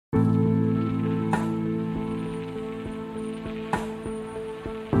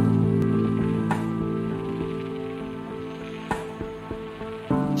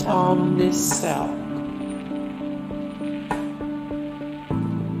Nissalke,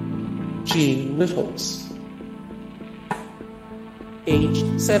 Jean Littles, age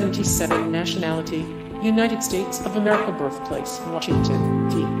 77, nationality United States of America, birthplace Washington,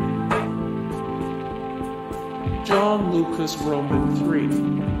 D. John Lucas Roman III,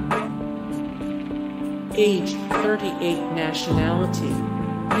 age 38, nationality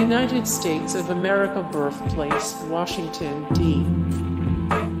United States of America, birthplace Washington, D.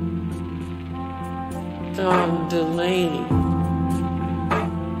 Don Delaney,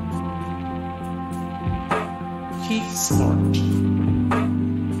 Keith Smart,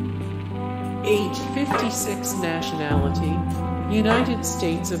 age 56, nationality United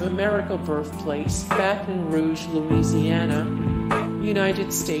States of America, birthplace Baton Rouge, Louisiana,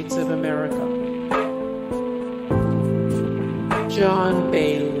 United States of America. John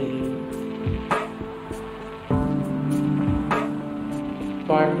Beilein,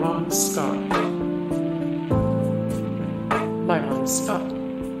 Byron Scott, Byron Scott,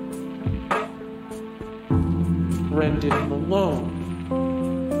 Brendan Malone,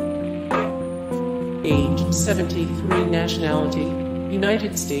 age 73, nationality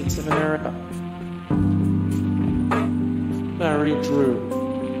United States of America. Larry Drew,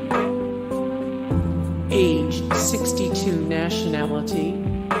 age 62, nationality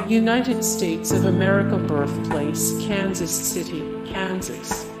United States of America, birthplace Kansas City,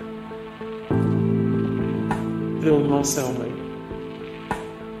 Kansas. Bill Musselman,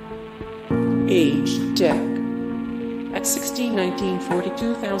 age Dec. At 16,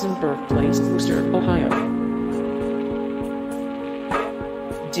 1942,000, birthplace Worcester, Ohio.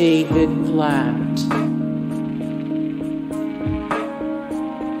 David Blatt,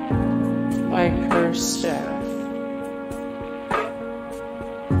 Bickerstaff,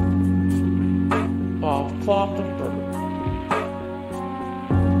 Kloppenburg,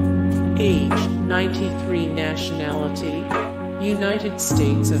 age 93, nationality United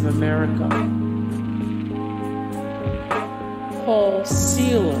States of America.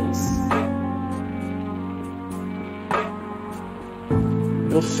 Silas,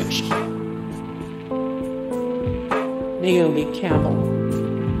 Fitch, Naomi Campbell,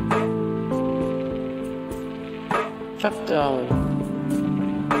 Daly.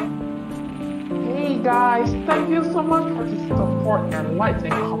 Hey guys, thank you so much for the support and likes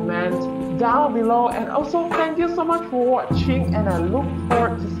and comments down below, and also thank you so much for watching, and I look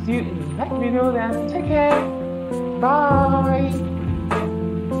forward to see you in the next video. Then take care, bye.